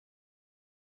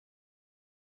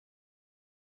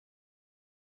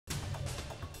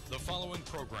following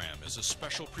program is a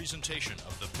special presentation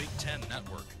of the Big Ten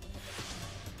Network,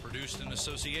 produced in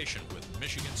association with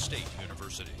Michigan State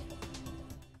University.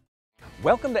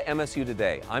 Welcome to MSU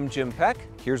Today. I'm Jim Peck.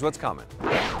 Here's what's coming.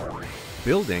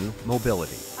 Building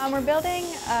mobility. We're building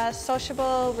a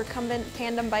sociable recumbent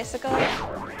tandem bicycle.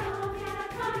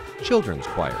 Children's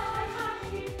choir.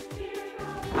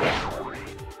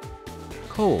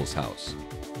 Cowles House.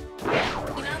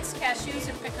 Peanuts, cashews,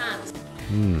 and pecans.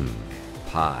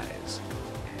 Pies.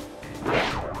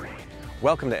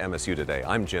 Welcome to MSU Today.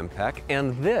 I'm Jim Peck,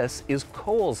 and this is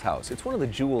Cowles House. It's one of the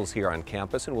jewels here on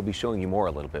campus, and we'll be showing you more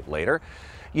a little bit later.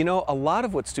 You know, a lot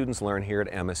of what students learn here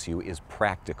at MSU is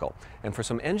practical, and for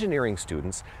some engineering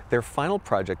students, their final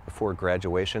project before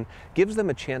graduation gives them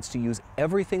a chance to use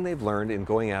everything they've learned in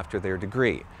going after their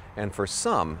degree. And for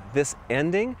some, this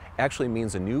ending actually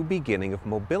means a new beginning of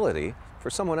mobility for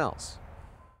someone else.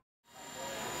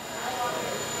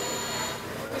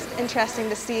 It's interesting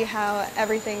to see how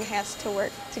everything has to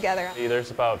work together.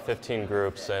 There's about 15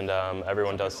 groups, and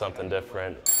everyone does something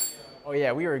different. Oh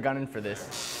yeah, we were gunning for this.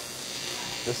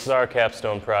 This is our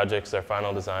capstone project, it's our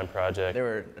final design project. There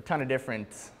were a ton of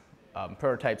different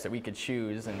prototypes that we could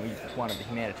choose, and we wanted the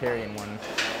humanitarian one.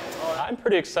 I'm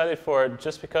pretty excited for it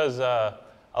just because a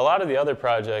lot of the other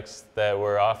projects that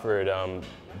were offered,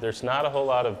 there's not a whole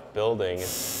lot of building.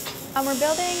 We're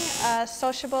building a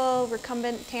sociable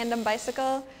recumbent tandem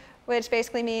bicycle, which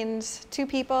basically means two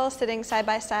people sitting side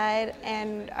by side,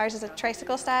 and ours is a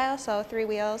tricycle style, so 3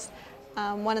 wheels,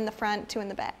 one in the front, 2 in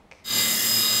the back.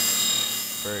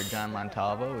 For John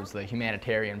Montalvo, it was the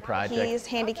humanitarian project. He's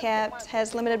handicapped,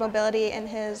 has limited mobility in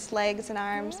his legs and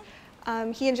arms.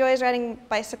 He enjoys riding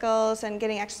bicycles and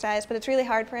getting exercise, but it's really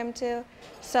hard for him to.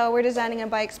 So we're designing a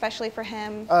bike especially for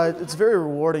him. It's very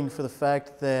rewarding for the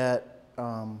fact that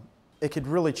it could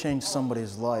really change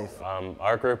somebody's life.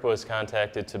 Our group was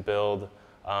contacted to build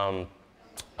a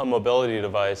mobility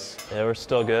device. Yeah, we're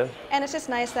still good. And it's just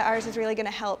nice that ours is really going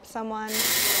to help someone.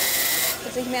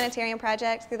 It's a humanitarian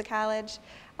project through the college.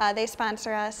 They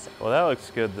sponsor us. Well, that looks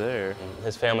good there.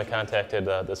 His family contacted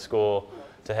the school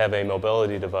to have a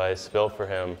mobility device built for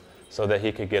him so that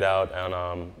he could get out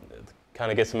and kind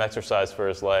of get some exercise for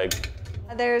his leg.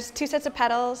 There's 2 sets of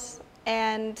pedals,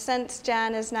 and since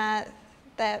John is not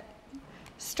that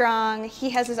strong, he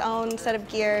has his own set of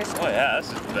gears. Oh yeah,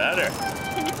 this is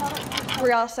better.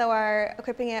 We also are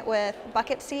equipping it with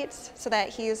bucket seats so that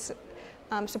he's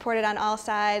supported on all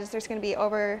sides. There's going to be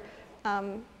over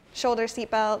shoulder seat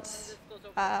belts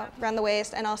around the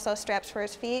waist, and also straps for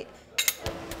his feet.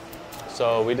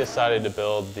 So we decided to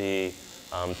build the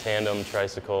tandem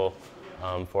tricycle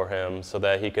for him so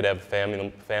that he could have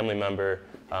a family member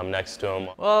next to him.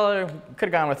 Well, could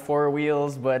have gone with 4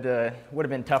 wheels, but would have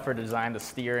been tougher to design the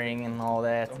steering and all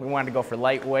that. We wanted to go for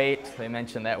lightweight. They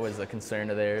mentioned that was a concern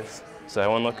of theirs. Does that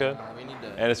one look good?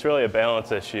 And it's really a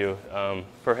balance issue.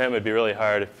 For him, it'd be really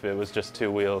hard if it was just 2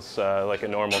 wheels, like a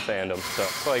normal tandem. So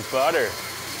it's like butter.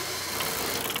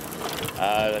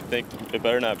 I think it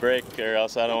better not break, or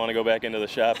else I don't want to go back into the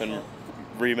shop and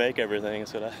remake everything,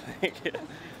 is what I think.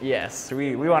 Yes,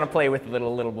 we want to play with it a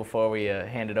little before we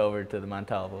hand it over to the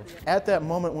Montalvo. At that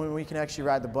moment when we can actually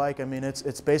ride the bike, I mean,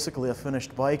 it's basically a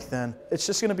finished bike then. It's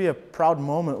just going to be a proud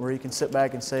moment where you can sit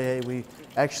back and say, hey, we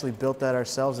actually built that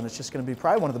ourselves, and it's just going to be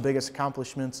probably one of the biggest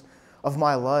accomplishments of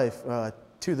my life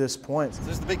to this point.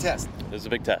 This is the big test. This is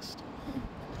a big test.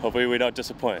 Hopefully we don't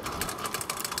disappoint.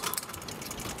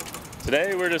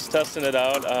 Today we're just testing it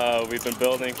out. We've been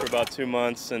building for about 2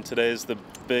 months, and today's the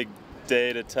big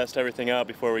day to test everything out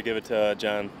before we give it to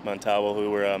John Montalvo,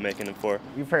 who we're making it for.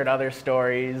 We've heard other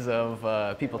stories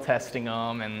of people testing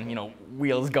them and, you know,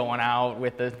 wheels going out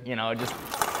with the, you know, just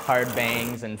hard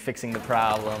bangs and fixing the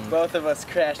problem. Both of us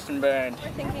crashed and burned. We're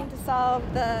thinking to solve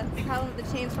the problem of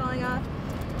the chains falling off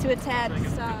to attach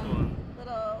some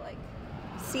little like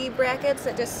C brackets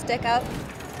that just stick up.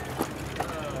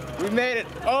 We made it,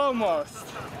 almost.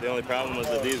 The only problem was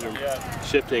that these were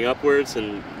shifting upwards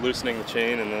and loosening the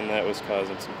chain, and then that was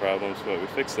causing some problems, but we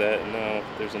fixed that, and now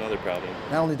there's another problem.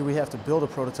 Not only do we have to build a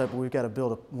prototype, but we've got to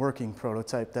build a working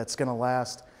prototype that's going to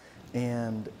last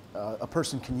and a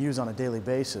person can use on a daily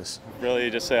basis.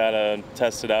 Really just had to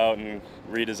test it out and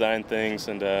redesign things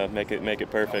and make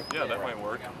it perfect. Yeah, that might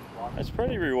work. It's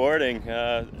pretty rewarding.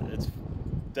 It's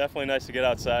definitely nice to get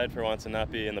outside for once and not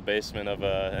be in the basement of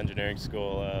engineering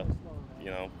school,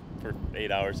 you know, for 8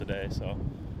 hours a day. So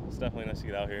it's definitely nice to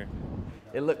get out here.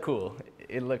 It looked cool.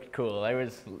 It looked cool. I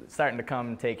was starting to come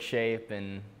and take shape,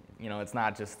 and you know, it's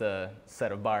not just a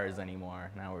set of bars anymore.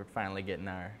 Now we're finally getting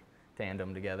our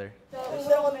tandem together.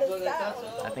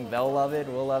 I think they'll love it,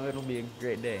 we'll love it, it'll be a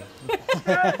great day.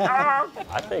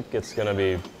 I think it's going to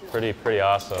be pretty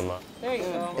awesome.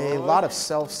 A lot of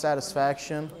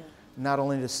self-satisfaction, not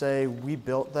only to say we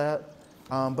built that,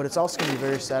 but it's also going to be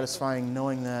very satisfying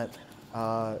knowing that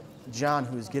John,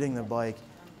 who's getting the bike,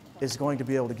 is going to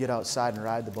be able to get outside and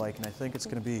ride the bike, and I think it's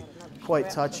going to be quite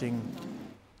touching.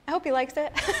 I hope he likes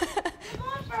it. Come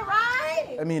on for a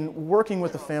ride! I mean, working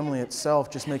with the family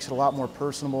itself just makes it a lot more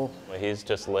personable. He's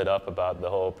just lit up about the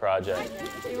whole project.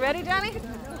 You ready, Johnny?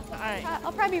 All right.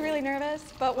 I'll probably be really nervous,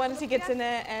 but once he gets in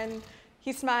it and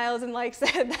he smiles and likes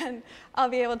it, then I'll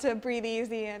be able to breathe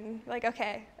easy and like,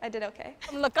 okay, I did okay.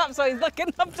 Look up, so he's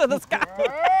looking up to the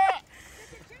sky.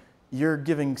 You're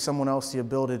giving someone else the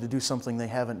ability to do something they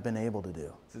haven't been able to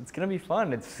do. It's going to be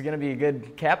fun. It's going to be a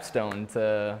good capstone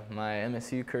to my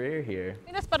MSU career here.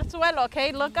 Mires para el suelo,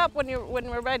 okay? Look up when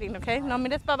we're ready, okay? No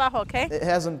mires para abajo, okay? It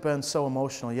hasn't been so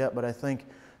emotional yet, but I think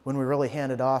when we really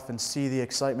hand it off and see the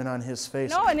excitement on his face.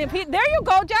 No, and if there you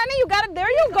go, Johnny, you got it, there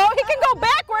you go. He can go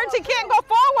backwards, he can't go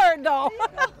forward, though.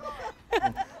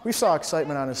 We saw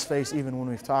excitement on his face even when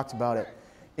we've talked about it.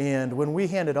 And when we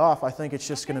hand it off, I think it's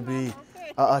just going to be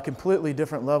a completely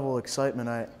different level of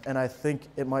excitement, and I think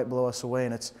it might blow us away.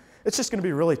 And it's just going to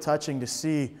be really touching to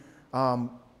see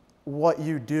what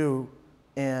you do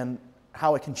and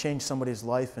how it can change somebody's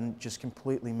life and just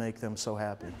completely make them so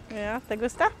happy. Yeah, ¿te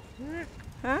gusta?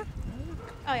 Huh?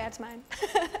 Oh yeah, it's mine.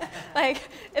 Like,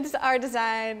 it's our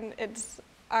design, it's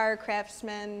our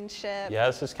craftsmanship. Yeah,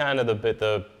 this is kind of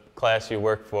the class you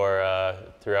work for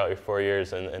throughout your 4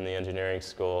 years in the engineering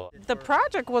school. The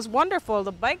project was wonderful.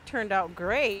 The bike turned out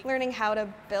great. Learning how to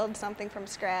build something from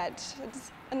scratch,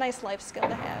 it's a nice life skill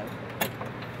to have.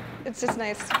 It's just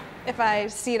nice if I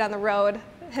see it on the road,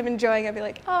 him enjoying it, I'd be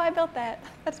like, oh, I built that,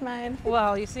 that's mine.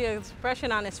 Well, you see an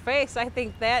expression on his face. I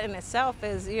think that in itself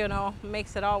is, you know,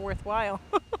 makes it all worthwhile.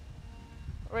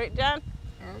 Right, John?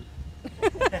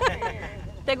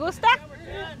 ¿Te gusta?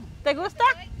 ¿Te gusta?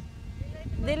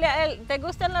 Dile a él, ¿te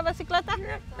gusta la bicicleta?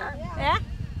 Yeah?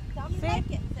 Sí. I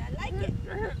like it. I like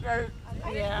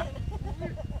it. Yeah.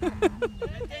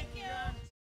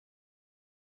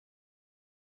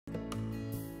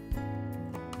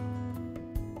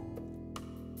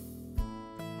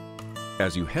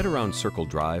 As you head around Circle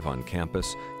Drive on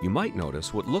campus, you might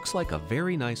notice what looks like a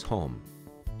very nice home,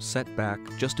 set back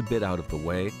just a bit out of the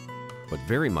way, but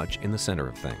very much in the center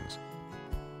of things.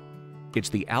 It's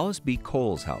the Alice B.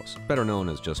 Cowles House, better known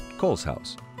as just Cowles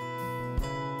House.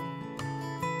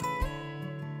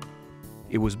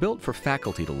 It was built for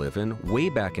faculty to live in way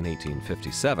back in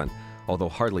 1857, although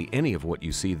hardly any of what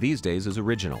you see these days is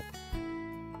original.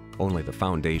 Only the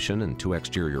foundation and 2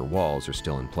 exterior walls are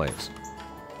still in place.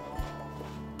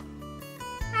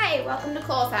 Hi, welcome to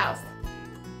Cowles House.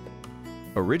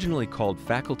 Originally called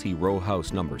Faculty Row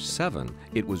House No. 7,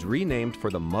 it was renamed for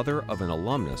the mother of an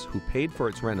alumnus who paid for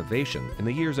its renovation in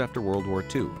the years after World War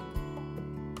II.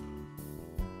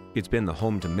 It's been the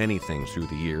home to many things through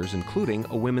the years, including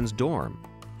a women's dorm.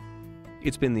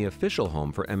 It's been the official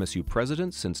home for MSU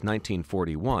presidents since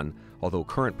 1941, although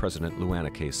current President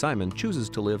Luana K. Simon chooses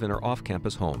to live in her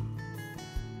off-campus home.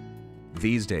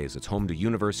 These days, it's home to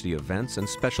university events and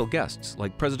special guests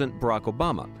like President Barack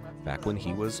Obama, back when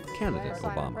he was candidate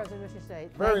Obama.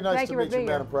 Very nice to meet you,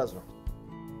 Madam President.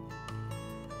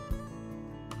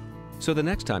 So the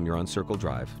next time you're on Circle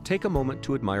Drive, take a moment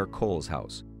to admire Cowles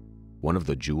House, one of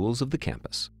the jewels of the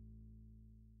campus.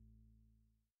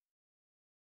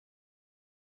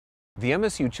 The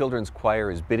MSU Children's Choir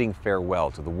is bidding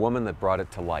farewell to the woman that brought it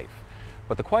to life.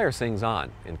 But the choir sings on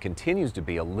and continues to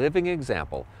be a living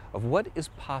example of what is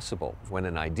possible when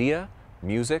an idea,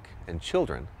 music, and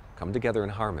children come together in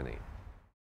harmony.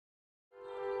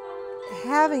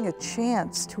 Having a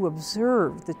chance to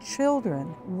observe the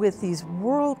children with these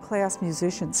world-class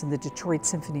musicians in the Detroit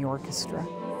Symphony Orchestra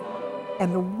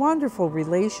and the wonderful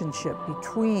relationship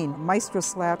between Maestro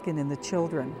Slatkin and the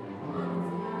children,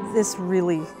 this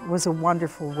really was a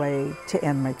wonderful way to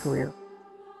end my career.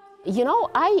 You know,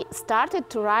 I started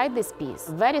to write this piece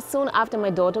very soon after my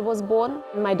daughter was born.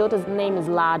 My daughter's name is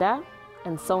Lada,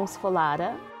 and Songs for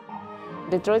Lada.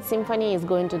 Detroit Symphony is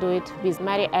going to do it with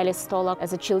Mary Alice Stoller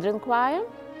as a children's choir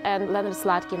and Leonard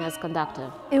Slatkin as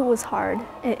conductor. It was hard.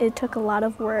 It took a lot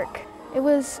of work. It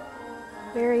was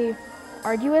very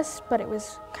arduous, but it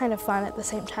was kind of fun at the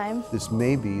same time. This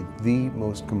may be the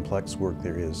most complex work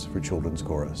there is for children's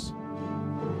chorus.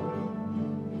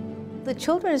 The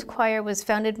Children's Choir was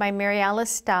founded by Mary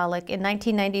Alice Stolick in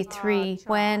 1993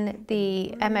 when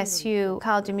the MSU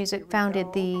College of Music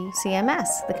founded the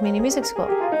CMS, the Community Music School.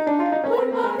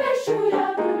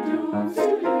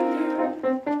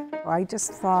 I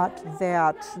just thought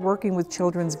that working with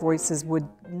children's voices would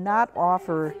not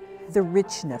offer the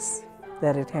richness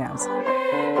that it has.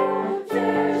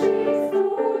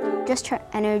 Just her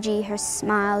energy, her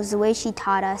smiles, the way she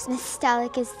taught us. Miss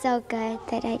Stalick is so good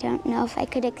that I don't know if I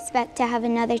could expect to have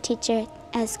another teacher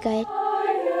as good.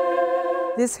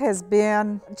 This has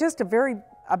been just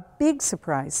a big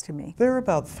surprise to me. There are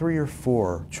about 3 or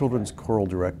 4 children's choral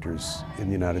directors in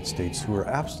the United States who are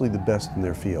absolutely the best in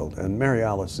their field, and Mary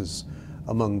Alice is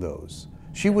among those.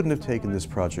 She wouldn't have taken this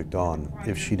project on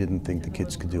if she didn't think the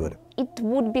kids could do it. It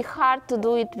would be hard to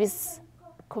do it with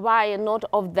choir not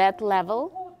of that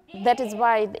level. That is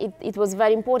why it was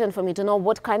very important for me to know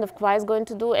what kind of choir is going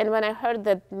to do. And when I heard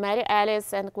that Mary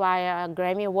Alice and choir are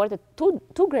Grammy awarded, two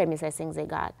Grammys I think they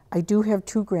got. I do have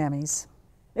 2 Grammys.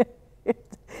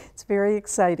 It's very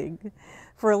exciting.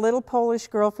 For a little Polish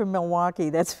girl from Milwaukee,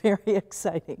 that's very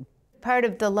exciting. Part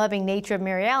of the loving nature of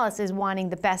Mary Alice is wanting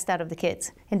the best out of the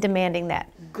kids and demanding that.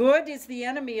 Good is the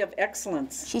enemy of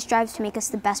excellence. She strives to make us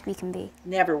the best we can be.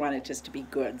 Never wanted just to be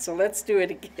good, so let's do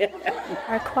it again.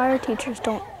 Our choir teachers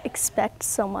don't expect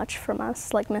so much from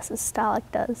us like Mrs.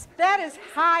 Stalick does. That is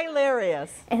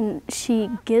hilarious. And she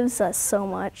gives us so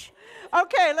much.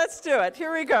 Okay, let's do it.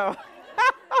 Here we go.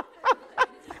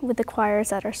 With the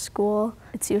choirs at our school,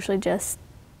 it's usually just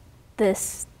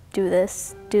this, do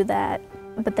that,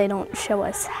 but they don't show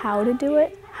us how to do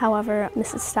it. However,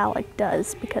 Mrs. Stalick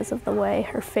does because of the way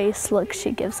her face looks. She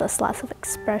gives us lots of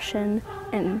expression,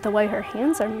 and the way her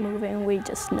hands are moving, we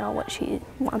just know what she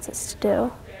wants us to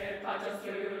do.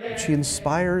 She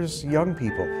inspires young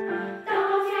people.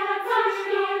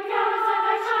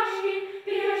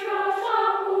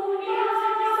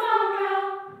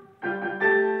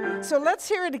 So let's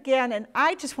hear it again, and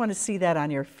I just want to see that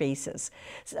on your faces.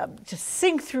 Just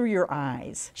sing through your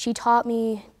eyes. She taught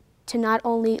me to not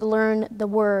only learn the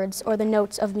words or the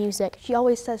notes of music. She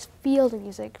always says, feel the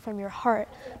music from your heart.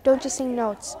 Don't just sing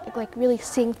notes, like really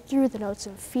sing through the notes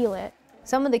and feel it.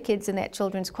 Some of the kids in that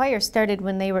children's choir started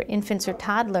when they were infants or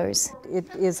toddlers.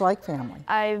 It is like family.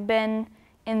 I've been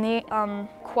in the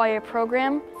choir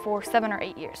program for 7 or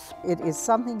 8 years. It is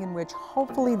something in which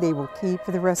hopefully they will keep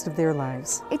for the rest of their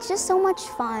lives. It's just so much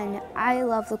fun. I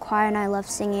love the choir and I love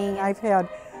singing. I've had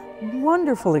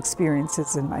wonderful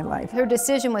experiences in my life. Her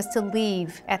decision was to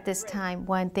leave at this time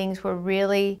when things were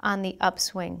really on the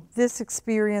upswing. This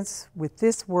experience with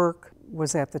this work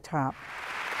was at the top.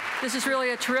 This is really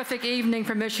a terrific evening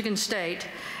for Michigan State,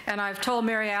 and I've told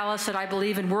Mary Alice that I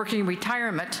believe in working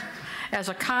retirement as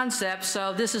a concept,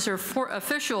 so this is her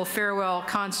official farewell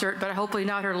concert, but hopefully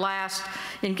not her last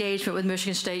engagement with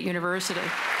Michigan State University.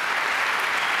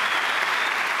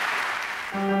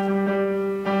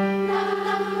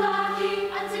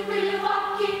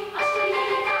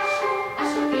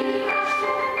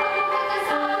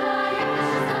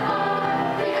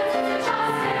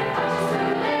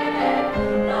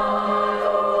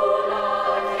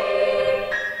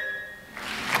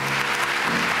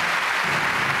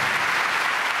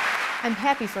 I'm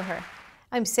happy for her.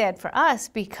 I'm sad for us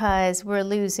because we're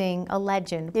losing a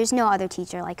legend. There's no other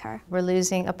teacher like her. We're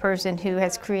losing a person who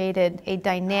has created a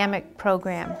dynamic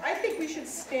program. I think we should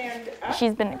stand up.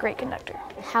 She's been a great conductor.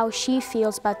 How she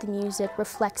feels about the music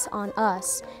reflects on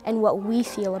us and what we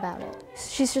feel about it.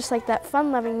 She's just like that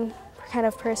fun-loving kind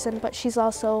of person, but she's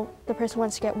also the person who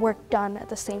wants to get work done at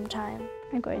the same time.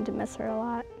 I'm going to miss her a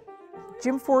lot.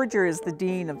 Jim Forger is the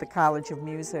dean of the College of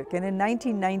Music, and in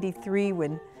 1993,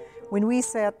 when we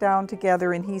sat down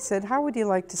together and he said, how would you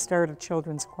like to start a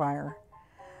children's choir?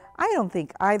 I don't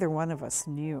think either one of us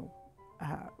knew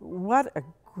what a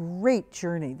great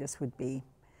journey this would be.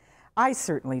 I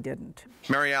certainly didn't.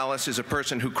 Mary Alice is a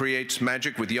person who creates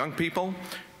magic with young people.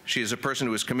 She is a person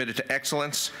who is committed to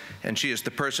excellence, and she is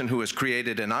the person who has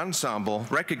created an ensemble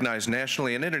recognized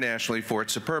nationally and internationally for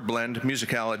its superb blend,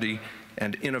 musicality,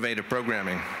 and innovative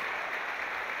programming.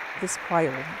 This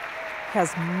choir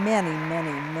has many,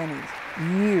 many, many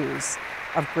years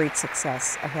of great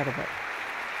success ahead of it.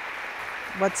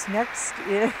 What's next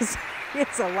is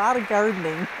it's a lot of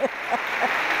gardening.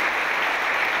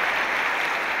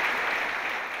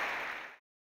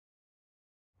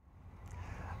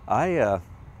 I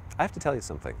have to tell you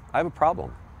something. I have a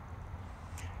problem.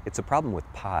 It's a problem with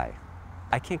pie.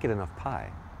 I can't get enough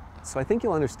pie. So I think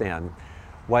you'll understand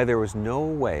why there was no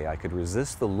way I could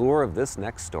resist the lure of this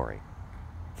next story.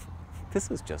 This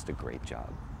is just a great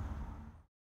job.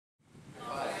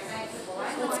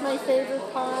 What's my favorite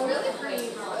pie?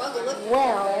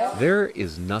 Well, There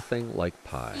is nothing like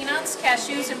pie. peanuts,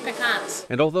 cashews, and pecans.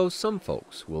 And although some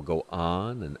folks will go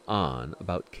on and on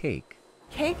about cake,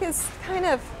 Cake is kind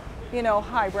of,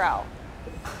 highbrow.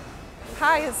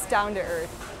 Pie is down to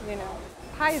earth, you know.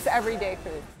 Pie is everyday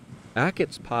food.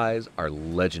 Ackett's pies are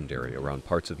legendary around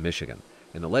parts of Michigan,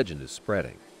 and the legend is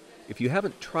spreading. If you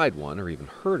haven't tried one or even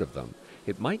heard of them,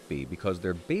 it might be because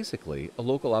they're basically a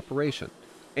local operation,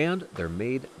 and they're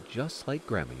made just like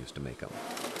Grandma used to make them.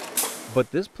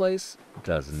 But this place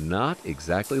does not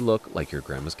exactly look like your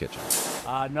grandma's kitchen.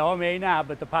 No, it may not,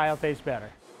 but the pie will taste better.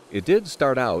 It did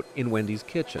start out in Wendy's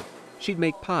kitchen. She'd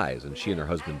make pies, and she and her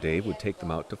husband Dave would take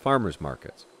them out to farmers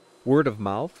markets. Word of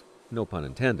mouth, no pun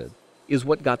intended, is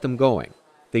what got them going.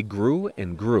 They grew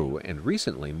and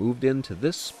recently moved into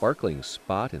this sparkling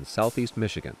spot in southeast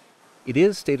Michigan. It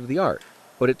is state-of-the-art,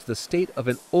 but it's the state of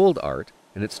an old art,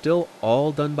 and it's still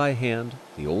all done by hand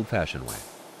the old-fashioned way.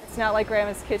 It's not like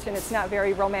Grandma's kitchen. It's not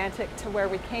very romantic to where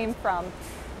we came from.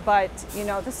 But, you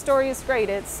know, the story is great.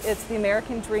 It's the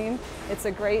American dream. It's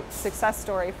a great success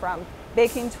story from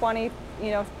baking 25,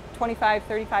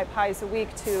 35 pies a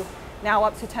week to now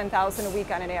up to 10,000 a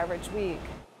week on an average week.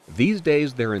 These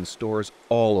days, they're in stores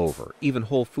all over, even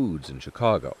Whole Foods in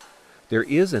Chicago. There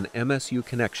is an MSU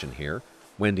connection here.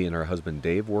 Wendy and her husband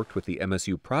Dave worked with the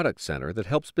MSU Product Center that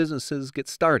helps businesses get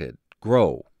started,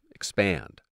 grow,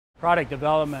 expand. Product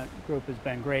development group has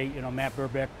been great. You know, Matt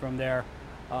Burbeck from there.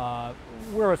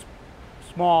 We're a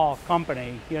small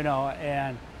company, you know,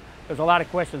 and there's a lot of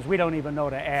questions we don't even know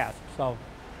to ask, so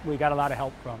we got a lot of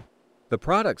help from. The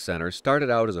Product Center started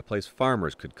out as a place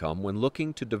farmers could come when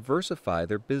looking to diversify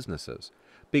their businesses.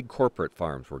 Big corporate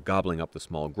farms were gobbling up the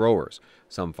small growers.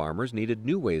 Some farmers needed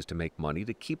new ways to make money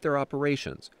to keep their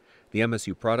operations. The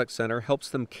MSU Product Center helps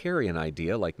them carry an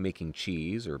idea like making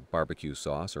cheese or barbecue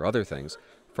sauce or other things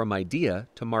from idea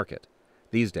to market.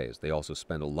 These days, they also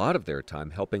spend a lot of their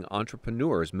time helping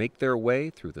entrepreneurs make their way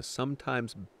through the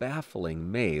sometimes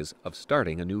baffling maze of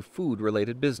starting a new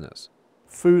food-related business.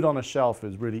 Food on a shelf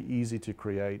is really easy to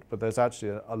create, but there's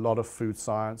actually a lot of food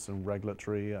science and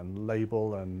regulatory and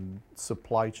label and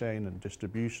supply chain and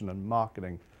distribution and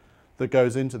marketing that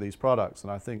goes into these products.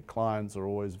 And I think clients are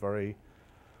always very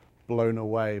blown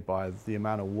away by the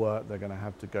amount of work they're going to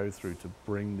have to go through to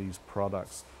bring these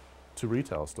products to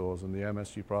retail stores, and the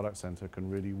MSU Product Center can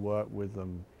really work with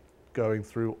them going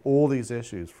through all these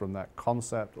issues from that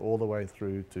concept all the way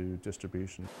through to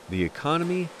distribution. The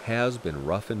economy has been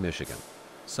rough in Michigan.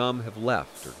 Some have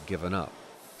left or given up.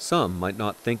 Some might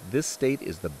not think this state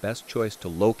is the best choice to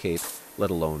locate, let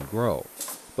alone grow.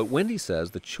 But Wendy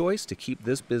says the choice to keep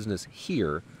this business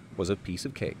here was a piece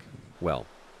of cake. Well,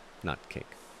 not cake.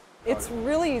 It's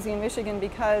really easy in Michigan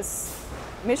because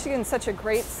Michigan's such a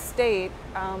great state.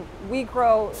 We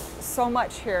grow so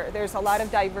much here. There's a lot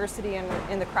of diversity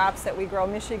in the crops that we grow.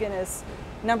 Michigan is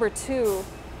 #2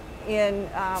 in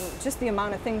just the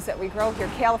amount of things that we grow here.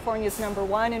 California's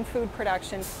 #1 in food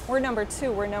production. We're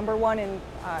 #2. We're #1 in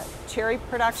cherry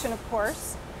production, of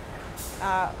course.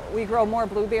 We grow more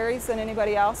blueberries than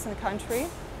anybody else in the country.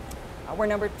 We're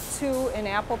 #2 in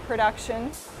apple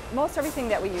production. Most everything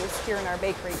that we use here in our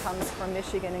bakery comes from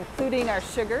Michigan, including our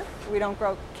sugar. We don't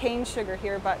grow cane sugar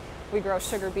here, but we grow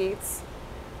sugar beets.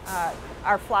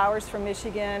 Our flour's from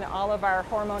Michigan. All of our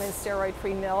hormone and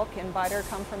steroid-free milk and butter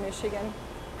come from Michigan.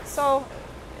 So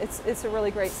it's a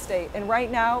really great state. And right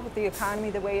now, with the economy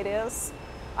the way it is,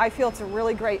 I feel it's a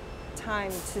really great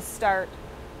time to start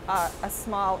a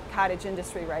small cottage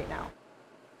industry right now.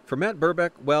 For Matt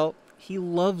Burbeck, well, he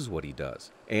loves what he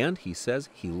does, and he says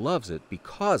he loves it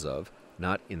because of,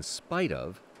 not in spite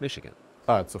of, Michigan.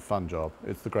 Oh, it's a fun job.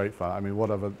 It's the great fun. I mean,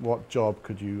 what job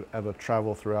could you ever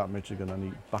travel throughout Michigan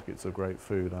and eat buckets of great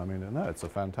food? I mean, no, it's a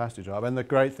fantastic job. And the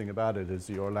great thing about it is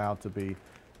you're allowed to be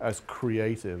as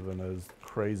creative and as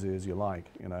crazy as you like,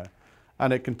 you know.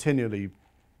 And it continually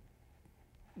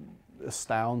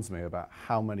astounds me about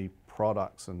how many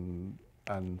products and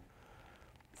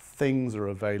things are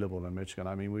available in Michigan.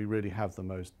 I mean, we really have the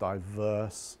most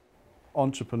diverse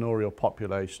entrepreneurial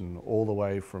population, all the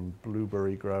way from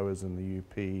blueberry growers in the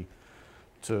UP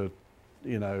to,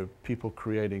 you know, people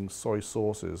creating soy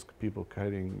sauces, people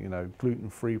creating, you know,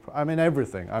 gluten-free, I mean,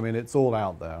 everything. I mean, it's all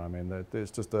out there. I mean,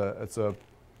 it's just it's a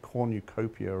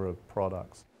cornucopia of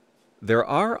products. There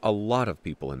are a lot of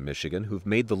people in Michigan who've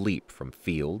made the leap from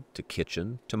field to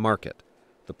kitchen to market.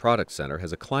 The Product Center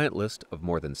has a client list of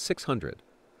more than 600.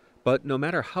 But no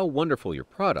matter how wonderful your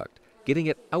product, getting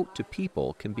it out to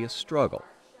people can be a struggle.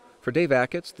 For Dave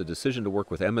Ackett's, the decision to work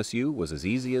with MSU was as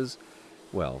easy as,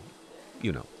 well,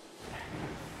 you know.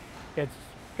 It's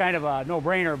kind of a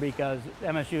no-brainer because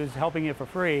MSU is helping you for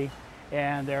free,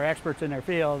 and they're experts in their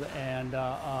field, and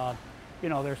you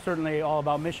know, they're certainly all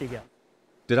about Michigan.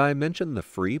 Did I mention the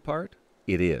free part?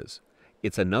 It is.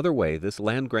 It's another way this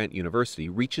land-grant university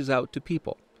reaches out to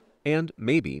people. and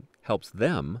maybe helps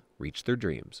them reach their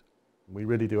dreams. We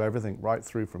really do everything right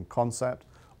through from concept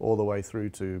all the way through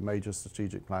to major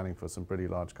strategic planning for some pretty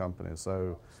large companies.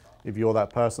 So if you're that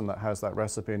person that has that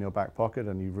recipe in your back pocket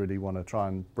and you really want to try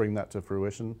and bring that to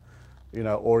fruition, you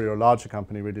know, or you're a larger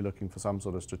company really looking for some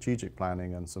sort of strategic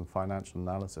planning and some financial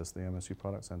analysis, the MSU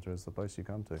Product Center is the place you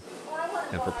come to.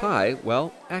 And for pie,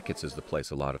 well, Achatz is the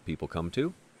place a lot of people come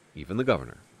to, even the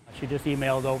governor. She just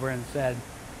emailed over and said,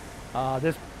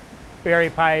 this berry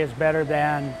pie is better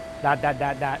than ...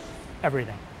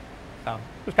 everything. So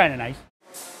it was kind of nice.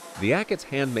 The Achatz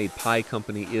Handmade Pie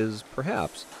Company is,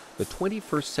 perhaps, the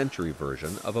 21st century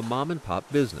version of a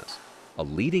mom-and-pop business, a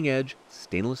leading-edge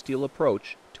stainless steel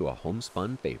approach to a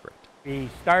homespun favorite. We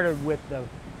started with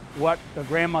what the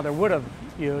grandmother would have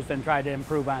used and tried to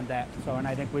improve on that, and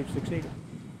I think we've succeeded.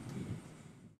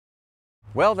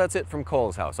 Well, that's it from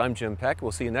Cowles House. I'm Jim Peck.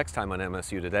 We'll see you next time on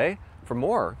MSU Today. For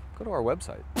more, go to our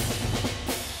website.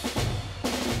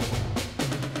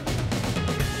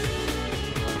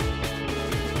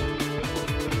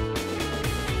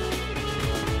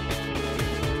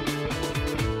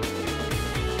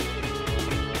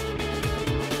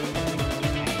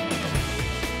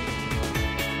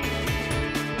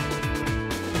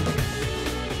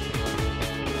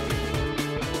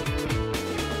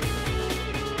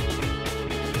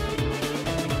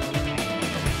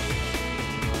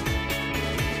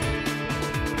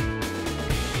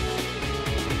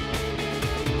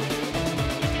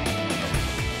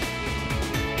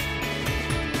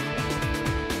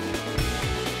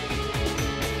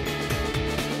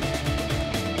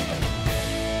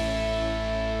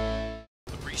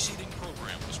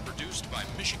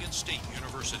 Michigan State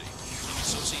University, in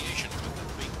association with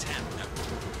the Big Ten Network.